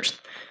employers.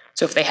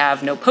 So if they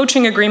have no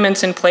poaching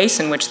agreements in place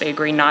in which they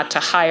agree not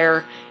to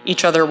hire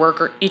each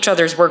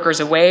other's workers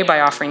away by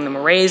offering them a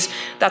raise,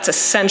 that's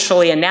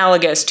essentially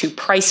analogous to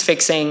price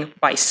fixing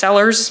by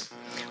sellers.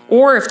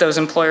 Or if those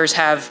employers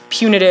have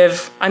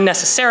punitive,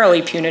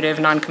 unnecessarily punitive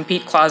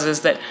non-compete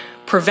clauses that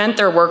prevent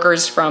their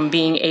workers from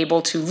being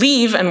able to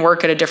leave and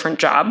work at a different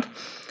job.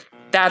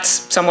 That's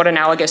somewhat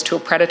analogous to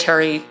a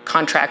predatory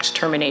contract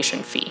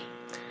termination fee.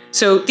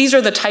 So these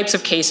are the types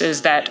of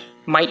cases that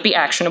might be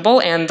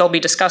actionable, and they'll be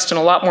discussed in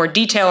a lot more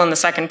detail in the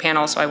second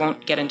panel, so I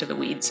won't get into the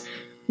weeds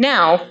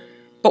now.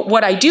 But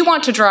what I do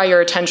want to draw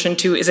your attention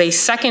to is a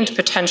second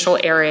potential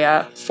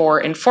area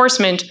for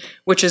enforcement,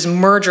 which is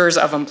mergers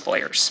of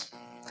employers.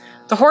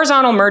 The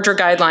horizontal merger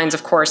guidelines,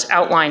 of course,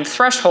 outline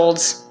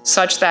thresholds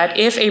such that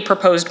if a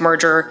proposed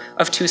merger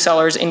of two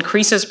sellers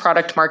increases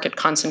product market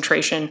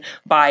concentration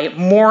by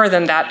more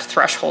than that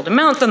threshold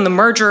amount, then the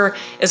merger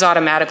is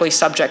automatically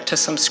subject to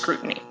some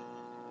scrutiny.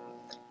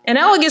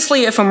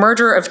 Analogously, if a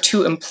merger of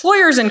two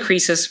employers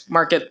increases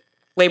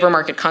labor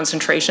market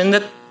concentration,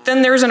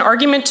 then there's an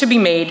argument to be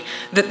made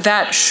that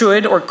that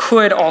should or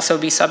could also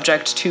be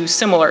subject to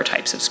similar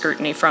types of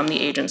scrutiny from the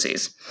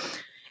agencies.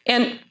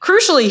 And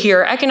crucially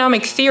here,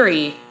 economic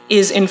theory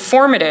is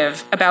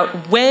informative about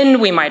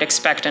when we might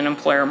expect an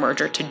employer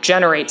merger to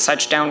generate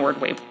such downward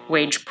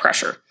wage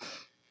pressure.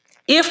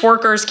 If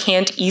workers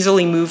can't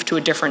easily move to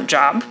a different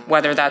job,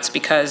 whether that's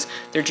because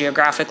they're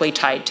geographically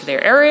tied to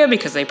their area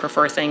because they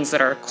prefer things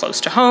that are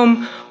close to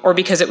home, or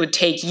because it would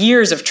take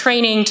years of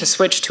training to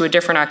switch to a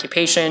different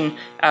occupation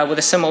with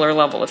a similar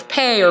level of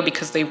pay, or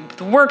because the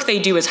work they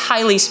do is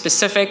highly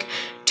specific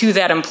to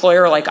that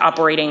employer, like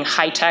operating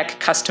high-tech,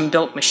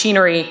 custom-built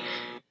machinery,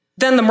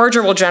 then the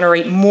merger will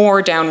generate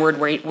more downward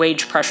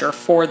wage pressure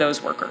for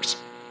those workers.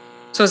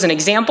 So as an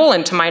example,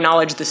 and to my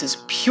knowledge this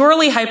is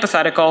purely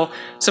hypothetical,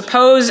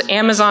 suppose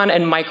Amazon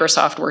and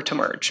Microsoft were to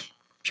merge.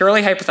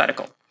 Purely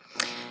hypothetical.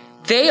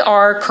 They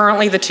are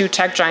currently the two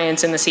tech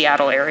giants in the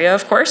Seattle area,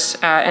 of course,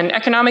 and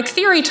economic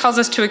theory tells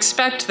us to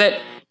expect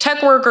that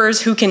tech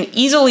workers who can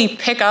easily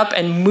pick up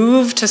and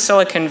move to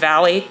Silicon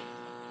Valley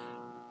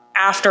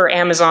after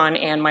Amazon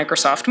and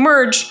Microsoft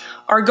merge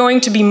are going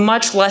to be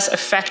much less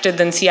affected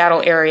than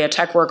Seattle area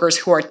tech workers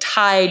who are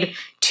tied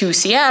to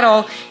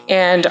Seattle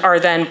and are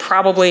then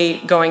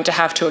probably going to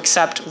have to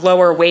accept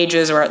lower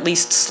wages or at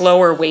least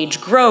slower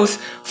wage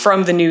growth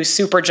from the new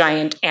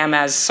supergiant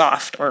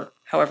AmazSoft, or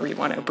however you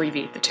want to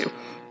abbreviate the two.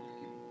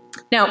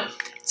 Now,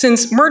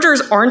 since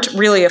mergers aren't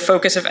really a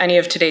focus of any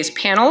of today's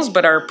panels,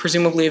 but are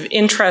presumably of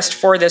interest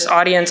for this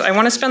audience, I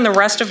want to spend the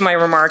rest of my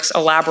remarks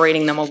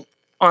elaborating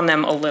on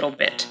them a little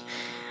bit.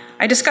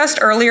 I discussed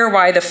earlier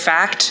why the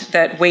fact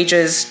that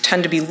wages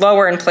tend to be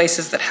lower in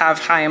places that have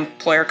high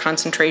employer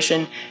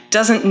concentration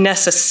doesn't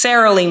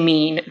necessarily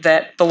mean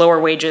that the lower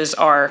wages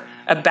are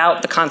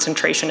about the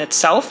concentration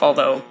itself,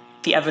 although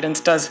the evidence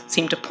does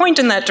seem to point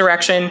in that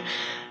direction.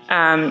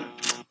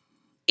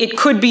 It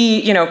could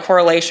be,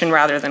 correlation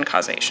rather than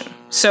causation.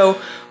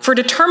 So for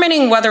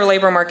determining whether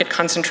labor market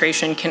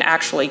concentration can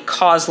actually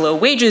cause low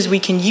wages, we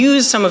can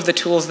use some of the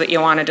tools that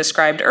Ioana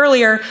described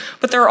earlier,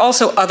 but there are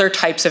also other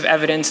types of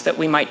evidence that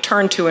we might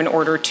turn to in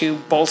order to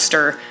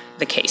bolster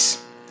the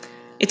case.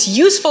 It's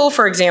useful,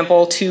 for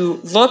example,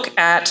 to look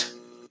at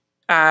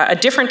a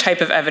different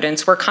type of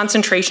evidence where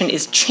concentration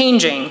is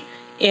changing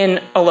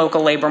in a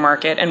local labor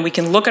market, and we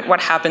can look at what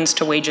happens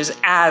to wages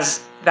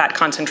as that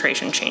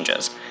concentration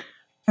changes.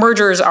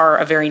 Mergers are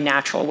a very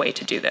natural way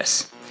to do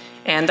this.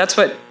 And that's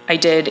what I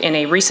did in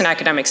a recent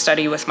academic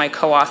study with my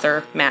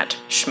co-author, Matt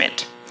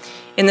Schmidt.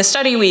 In the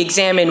study, we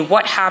examined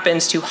what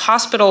happens to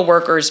hospital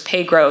workers'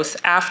 pay growth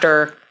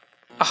after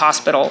a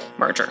hospital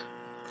merger.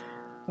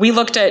 We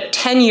looked at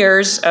 10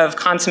 years of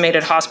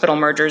consummated hospital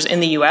mergers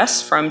in the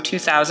US from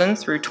 2000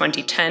 through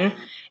 2010,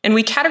 and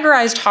we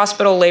categorized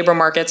hospital labor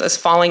markets as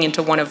falling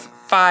into one of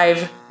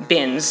 5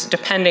 bins,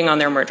 depending on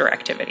their merger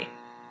activity.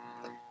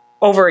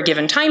 Over a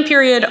given time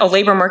period, a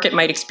labor market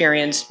might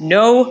experience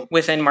no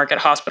within-market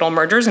hospital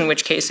mergers, in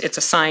which case it's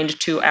assigned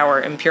to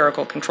our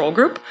empirical control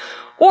group,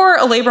 or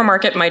a labor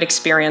market might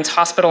experience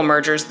hospital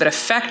mergers that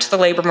affect the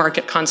labor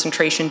market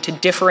concentration to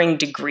differing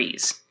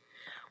degrees.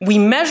 We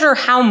measure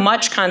how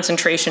much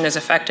concentration is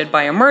affected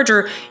by a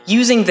merger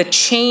using the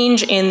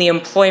change in the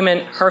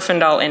employment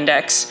Herfindahl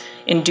index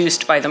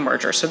induced by the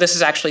merger. So this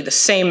is actually the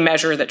same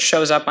measure that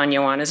shows up on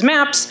Ioana's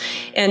maps.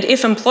 And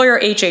if employer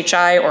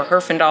HHI or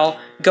Herfindahl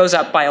goes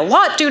up by a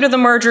lot due to the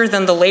merger,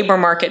 then the labor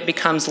market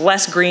becomes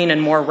less green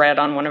and more red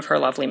on one of her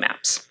lovely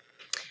maps.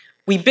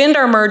 We binned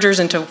our mergers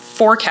into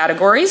 4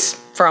 categories,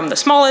 from the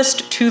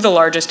smallest to the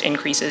largest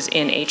increases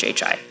in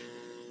HHI.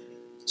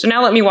 So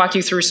now let me walk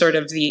you through sort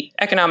of the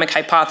economic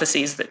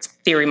hypotheses that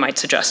theory might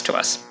suggest to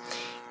us.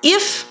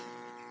 If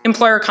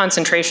employer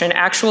concentration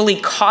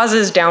actually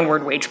causes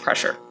downward wage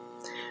pressure,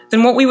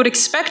 then what we would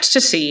expect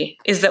to see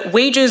is that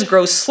wages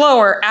grow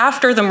slower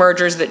after the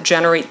mergers that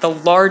generate the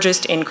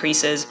largest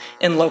increases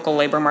in local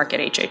labor market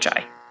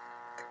HHI.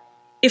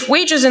 If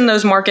wages in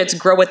those markets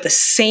grow at the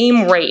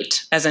same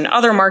rate as in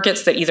other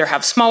markets that either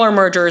have smaller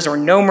mergers or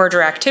no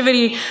merger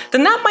activity,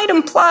 then that might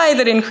imply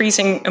that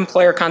increasing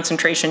employer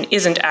concentration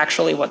isn't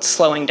actually what's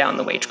slowing down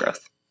the wage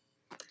growth.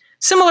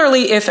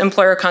 Similarly, if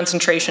employer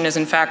concentration is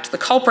in fact the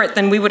culprit,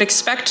 then we would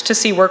expect to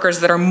see workers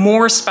that are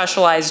more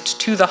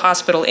specialized to the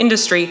hospital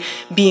industry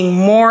being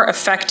more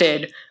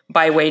affected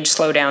by wage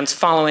slowdowns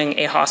following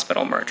a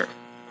hospital merger.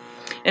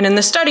 And in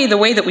the study, the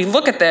way that we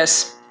look at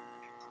this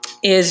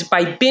is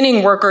by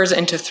binning workers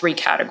into three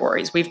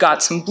categories. We've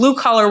got some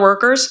blue-collar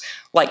workers,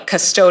 like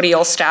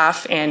custodial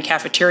staff and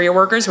cafeteria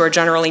workers, who are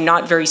generally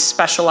not very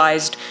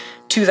specialized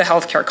to the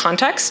healthcare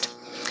context.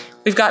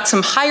 We've got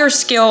some higher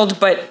skilled,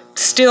 but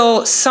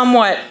still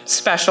somewhat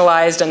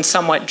specialized and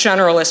somewhat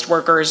generalist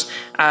workers.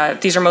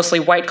 These are mostly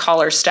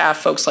white-collar staff,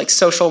 folks like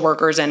social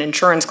workers and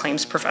insurance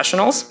claims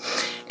professionals.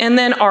 And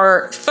then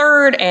our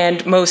third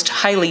and most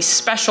highly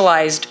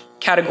specialized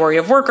category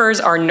of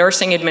workers are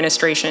nursing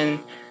administration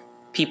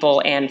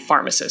people and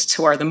pharmacists,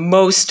 who are the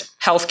most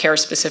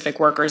healthcare-specific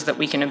workers that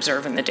we can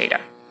observe in the data.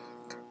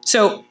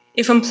 So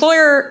if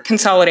employer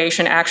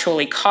consolidation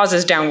actually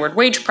causes downward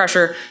wage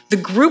pressure, the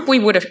group we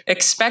would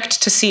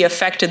expect to see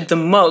affected the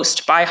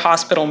most by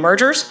hospital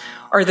mergers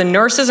are the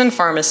nurses and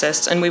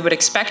pharmacists, and we would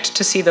expect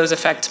to see those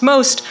effects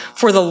most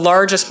for the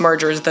largest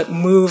mergers that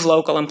move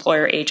local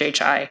employer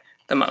HHI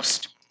the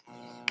most.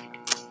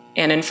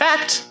 And in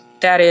fact,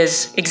 that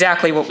is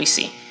exactly what we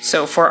see.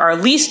 So for our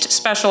least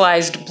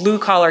specialized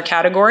blue-collar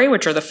category,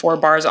 which are the 4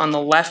 bars on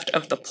the left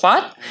of the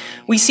plot,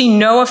 we see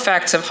no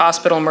effects of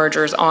hospital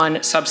mergers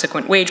on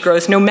subsequent wage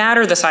growth, no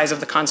matter the size of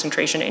the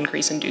concentration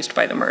increase induced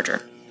by the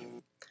merger.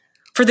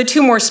 For the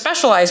 2 more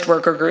specialized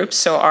worker groups,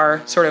 so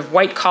our sort of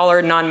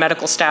white-collar,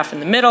 non-medical staff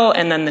in the middle,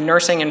 and then the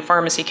nursing and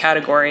pharmacy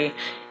category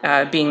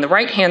being the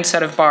right-hand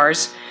set of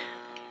bars,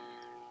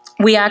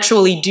 we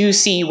actually do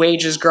see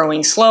wages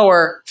growing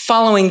slower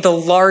following the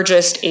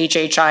largest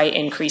HHI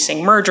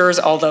increasing mergers,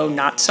 although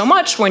not so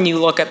much when you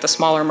look at the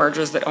smaller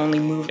mergers that only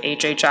move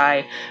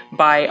HHI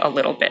by a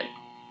little bit.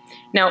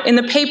 Now, in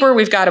the paper,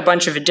 we've got a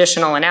bunch of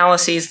additional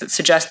analyses that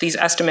suggest these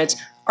estimates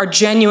are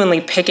genuinely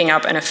picking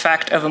up an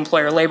effect of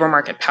employer labor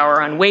market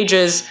power on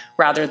wages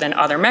rather than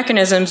other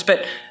mechanisms.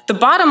 But the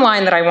bottom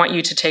line that I want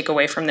you to take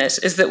away from this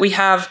is that we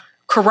have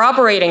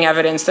corroborating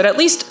evidence that at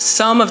least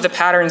some of the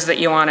patterns that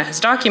Ioana has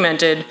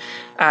documented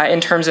in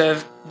terms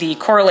of the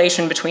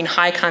correlation between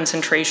high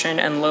concentration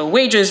and low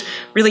wages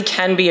really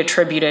can be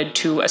attributed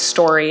to a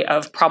story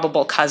of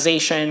probable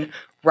causation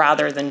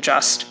rather than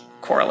just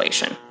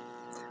correlation.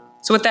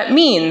 So what that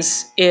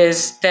means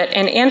is that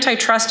an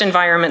antitrust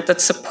environment that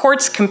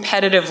supports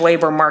competitive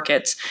labor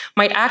markets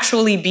might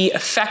actually be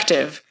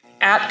effective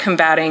at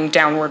combating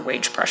downward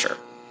wage pressure.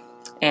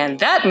 And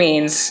that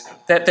means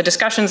that the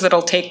discussions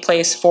that'll take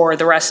place for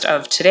the rest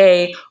of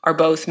today are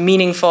both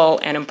meaningful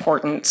and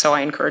important, so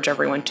I encourage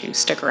everyone to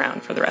stick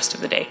around for the rest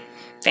of the day.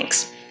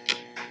 Thanks.